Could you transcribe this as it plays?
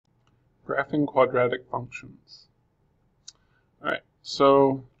Graphing quadratic functions. Alright,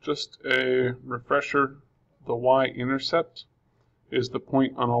 so just a refresher, the y-intercept is the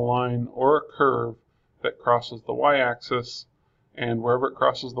point on a line or a curve that crosses the y-axis, and wherever it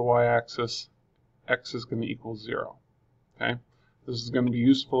crosses the y-axis, x is going to equal 0. Okay, this is going to be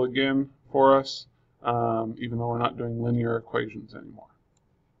useful again for us, even though we're not doing linear equations anymore.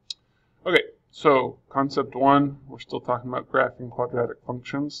 Okay, so concept 1, we're still talking about graphing quadratic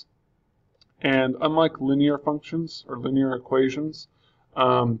functions. And unlike linear functions or linear equations,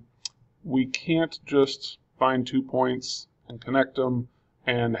 we can't just find 2 points and connect them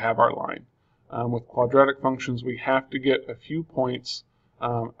and have our line. With quadratic functions, we have to get a few points,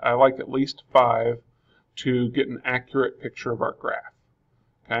 I like at least 5, to get an accurate picture of our graph.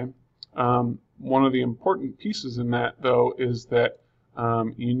 Okay. One of the important pieces in that, though, is that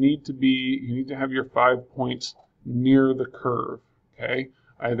you need to have your 5 points near the curve. Okay.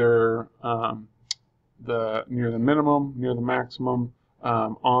 Either near the minimum, near the maximum,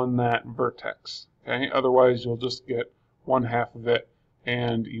 on that vertex. Okay, otherwise you'll just get 1/2 of it,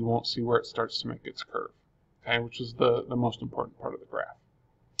 and you won't see where it starts to make its curve. Okay, which is the most important part of the graph.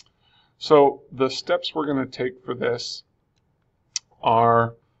 So the steps we're going to take for this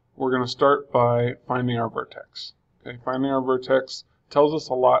are, we're going to start by finding our vertex. Okay, finding our vertex tells us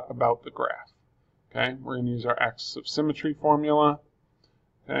a lot about the graph. Okay, we're going to use our axis of symmetry formula.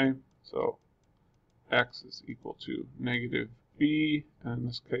 Okay, so x is equal to negative b, and in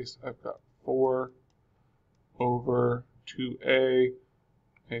this case I've got 4 over 2a,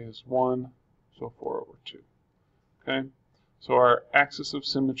 a is 1, so 4 over 2. Okay, so our axis of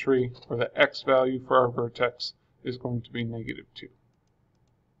symmetry, or the x value for our vertex, is going to be negative 2.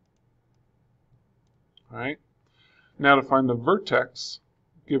 Alright, now to find the vertex,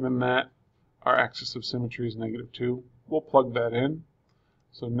 given that our axis of symmetry is negative 2, we'll plug that in.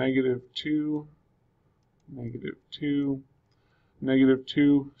 So negative 2, negative 2, negative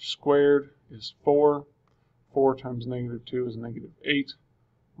 2 squared is 4. 4 times negative 2 is negative 8,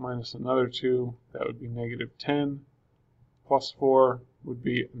 minus another 2, that would be negative 10, plus 4 would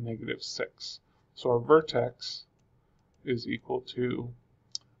be negative 6. So our vertex is equal to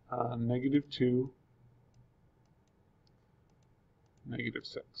negative 2, negative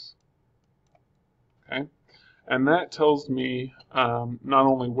 6. Okay? And that tells me not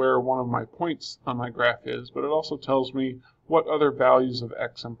only where one of my points on my graph is, but it also tells me what other values of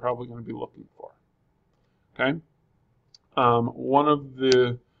x I'm probably going to be looking for. Okay? One of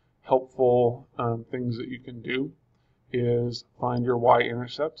the helpful things that you can do is find your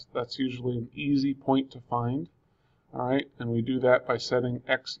y-intercept. That's usually an easy point to find. All right, and we do that by setting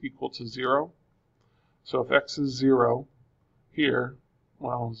x equal to 0. So if x is 0 here,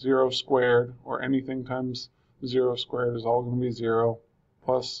 well, 0 squared, or anything times 0 squared, is all going to be 0.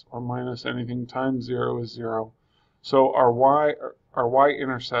 Plus or minus anything times 0 is 0. So our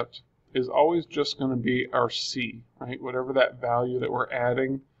y-intercept is always just going to be our c, right? Whatever that value that we're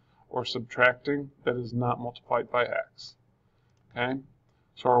adding or subtracting that is not multiplied by x. Okay?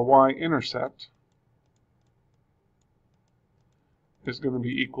 So our y-intercept is going to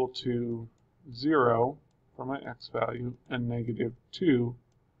be equal to 0 for my x value and negative 2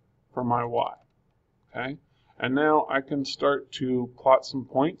 for my y. Okay? And now I can start to plot some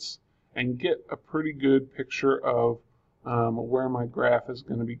points and get a pretty good picture of where my graph is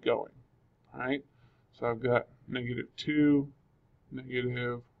going to be going. All right? So I've got negative 2,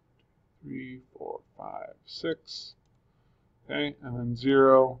 negative 3, 4, 5, 6. Okay? And then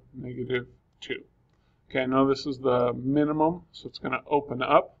 0, negative 2. Okay, now this is the minimum, so it's going to open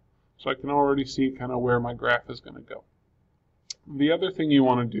up. So I can already see kind of where my graph is going to go. The other thing you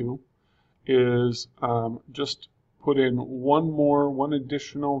want to do is just put in one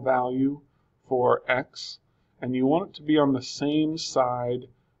additional value for x, and you want it to be on the same side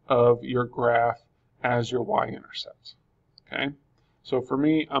of your graph as your y-intercept. Okay, so for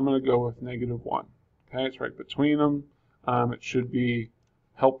me, I'm going to go with negative 1. Okay, it's right between them. It should be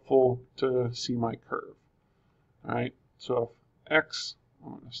helpful to see my curve. All right, so if x,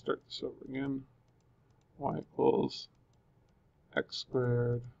 I'm going to start this over again, y equals x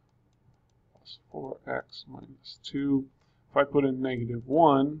squared plus 4x minus 2. If I put in negative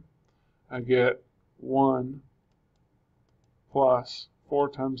 1, I get 1 plus 4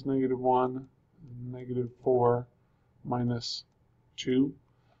 times negative 1, negative 4 minus 2.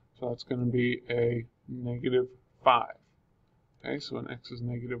 So that's going to be a negative 5. Okay, so when x is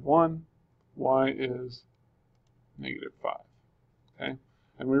negative 1, y is negative 5. Okay,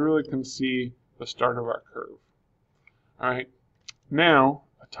 and we really can see the start of our curve. All right, now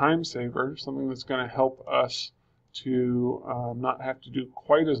a time saver, something that's going to help us to not have to do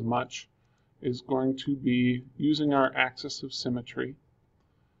quite as much is going to be using our axis of symmetry.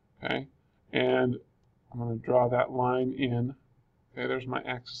 Okay, and I'm going to draw that line in. Okay, there's my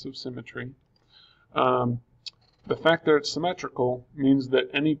axis of symmetry. The fact that it's symmetrical means that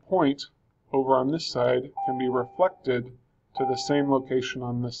any point over on this side can be reflected to the same location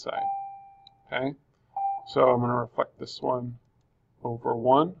on this side. Okay, so I'm going to reflect this one over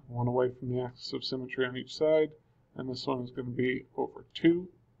 1 away from the axis of symmetry on each side, and this one is going to be over 2.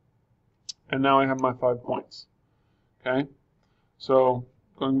 And now I have my 5 points. Okay, so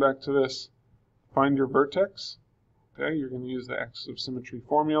going back to this, find your vertex. Okay, you're going to use the axis of symmetry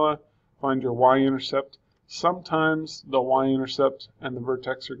formula. Find your y-intercept. Sometimes the y-intercept and the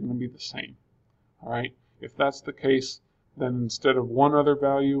vertex are going to be the same. All right, if that's the case, then instead of one other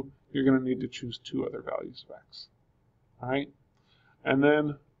value, you're going to need to choose 2 other values of x. All right, and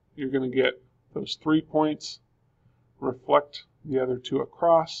then you're going to get those 3 points, reflect the other 2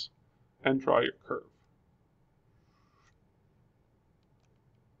 across, and draw your curve.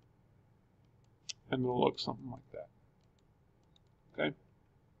 And it'll look something like that. Okay.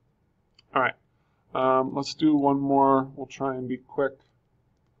 All right. Let's do one more. We'll try and be quick.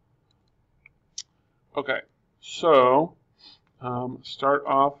 Okay. So start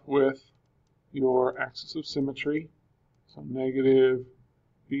off with your axis of symmetry. So negative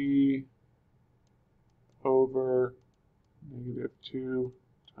b over negative 2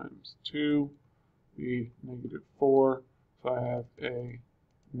 times 2, b negative 4. So I have a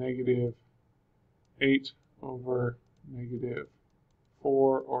negative 8 over negative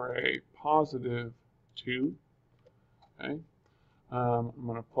 4, or a positive 2. Okay. I'm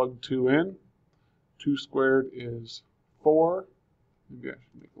going to plug 2 in. 2 squared is 4. Maybe I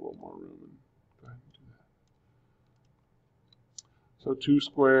should make a little more room and go ahead and do that. So 2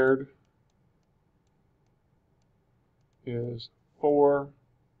 squared is 4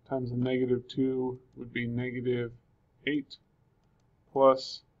 times the negative 2 would be negative 8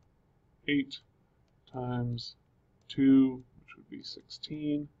 plus 8 times 2, which would be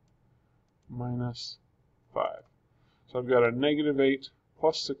 16, minus 5. So I've got a negative 8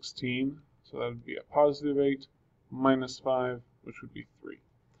 plus 16, so that would be a positive 8, minus 5, which would be 3.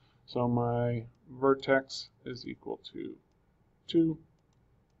 So my vertex is equal to 2,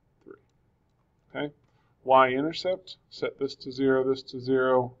 3. Okay. Y-intercept, set this to 0, this to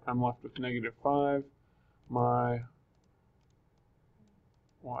 0. I'm left with negative 5. My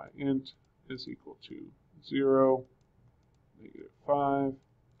y-int is equal to 0, negative 5.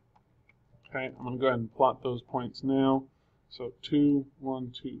 Okay, I'm going to go ahead and plot those points now. So 2,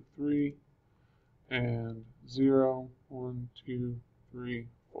 1, 2, 3, and 0, 1, 2, 3,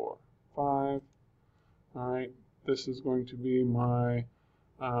 4, 5. All right, this is going to be my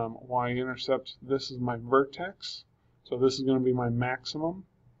y-intercept. This is my vertex, so this is going to be my maximum.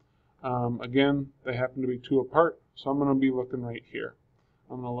 Again, they happen to be 2 apart, so I'm going to be looking right here.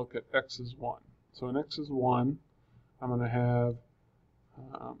 I'm going to look at x is 1. So in x is 1, I'm going to have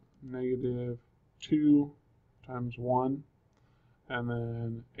negative 2 times 1, and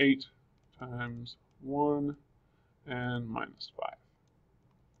then 8 times 1, and minus 5.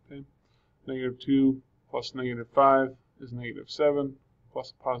 Okay. Negative 2 plus negative 5 is negative 7,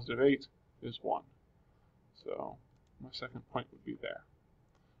 plus a positive 8 is 1. So my second point would be there.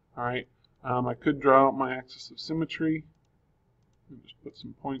 All right. I could draw out my axis of symmetry. Just put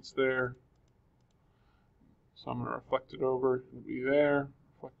some points there. So I'm going to reflect it over. It'll be there.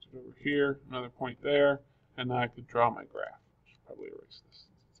 Reflect it over here. Another point there. And then I could draw my graph. I should probably erase this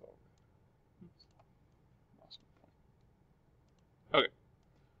since it's all red. Oops. Lost my point. Okay.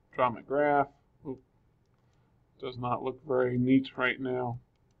 Draw my graph. Oop. Does not look very neat right now.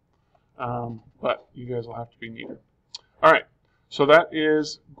 But you guys will have to be neater. All right. So that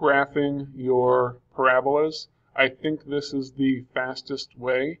is graphing your parabolas. I think this is the fastest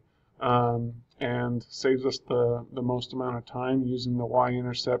way and saves us the most amount of time using the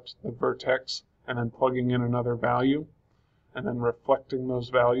y-intercept, the vertex, and then plugging in another value and then reflecting those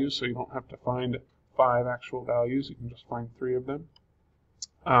values, so you don't have to find 5 actual values. You can just find 3 of them.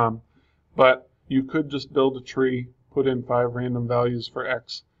 But you could just build a tree, put in 5 random values for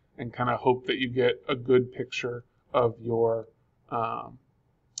x, and kind of hope that you get a good picture of your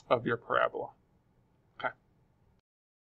parabola.